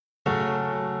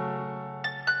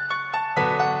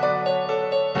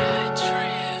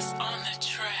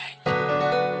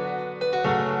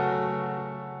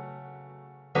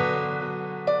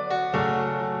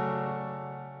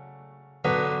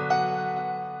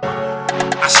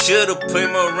I should've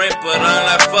put more rent, but I'm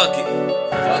like, fuck it.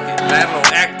 Landlord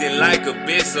acting like a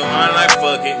bitch, so I'm like,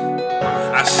 fuck it.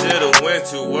 I should've went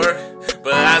to work,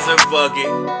 but I said, fuck it.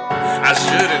 I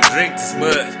shouldn't drink this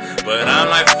much, but I'm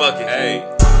like, fuck it. Hey,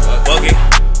 fuck it,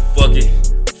 fuck it,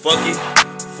 fuck it,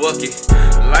 fuck it.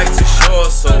 Life too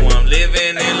short, so I'm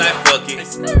living it like fuck it.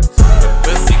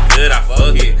 Pussy good, I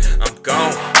fuck it. I'm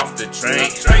gone off the train,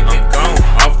 I'm gone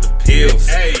off the pills.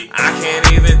 I can't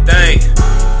even think.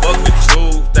 Fuck with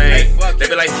you, thing. They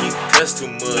be like he cuss too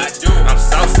much. I'm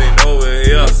saucing over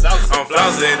here. I'm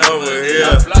flossing over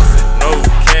here. No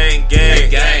gang.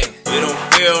 We don't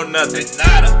feel nothing.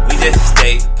 We just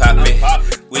stay poppin'.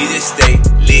 We just stay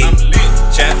lit.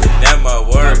 Trappin' at my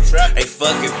work. Hey,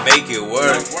 fucking make it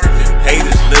work.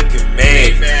 Haters looking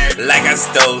mad, like I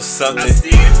stole something.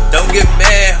 Don't get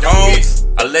mad, hoes.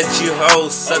 I'll let you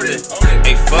hold something.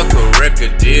 Hey, fuck a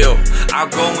record deal. I'll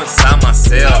go inside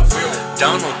myself.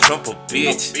 Donald Trump a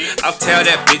bitch. I'll tell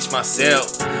that bitch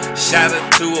myself. Shout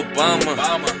out to Obama.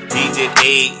 He did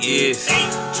 8 years.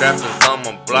 Trappers on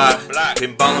my block.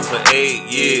 Been ballin' for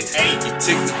 8 years. You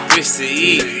took the bitch to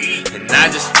eat, and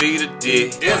I just feed a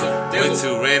dick. Went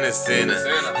to rent a center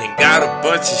and got a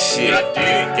bunch of shit.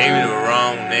 Gave me the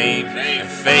wrong name and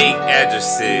fake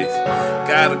addresses.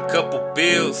 Got a couple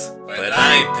bills, but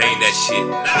I ain't paying that shit.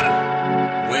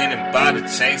 Went and bought a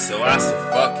chain, so I said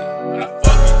fuck it.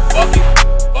 Fuck it.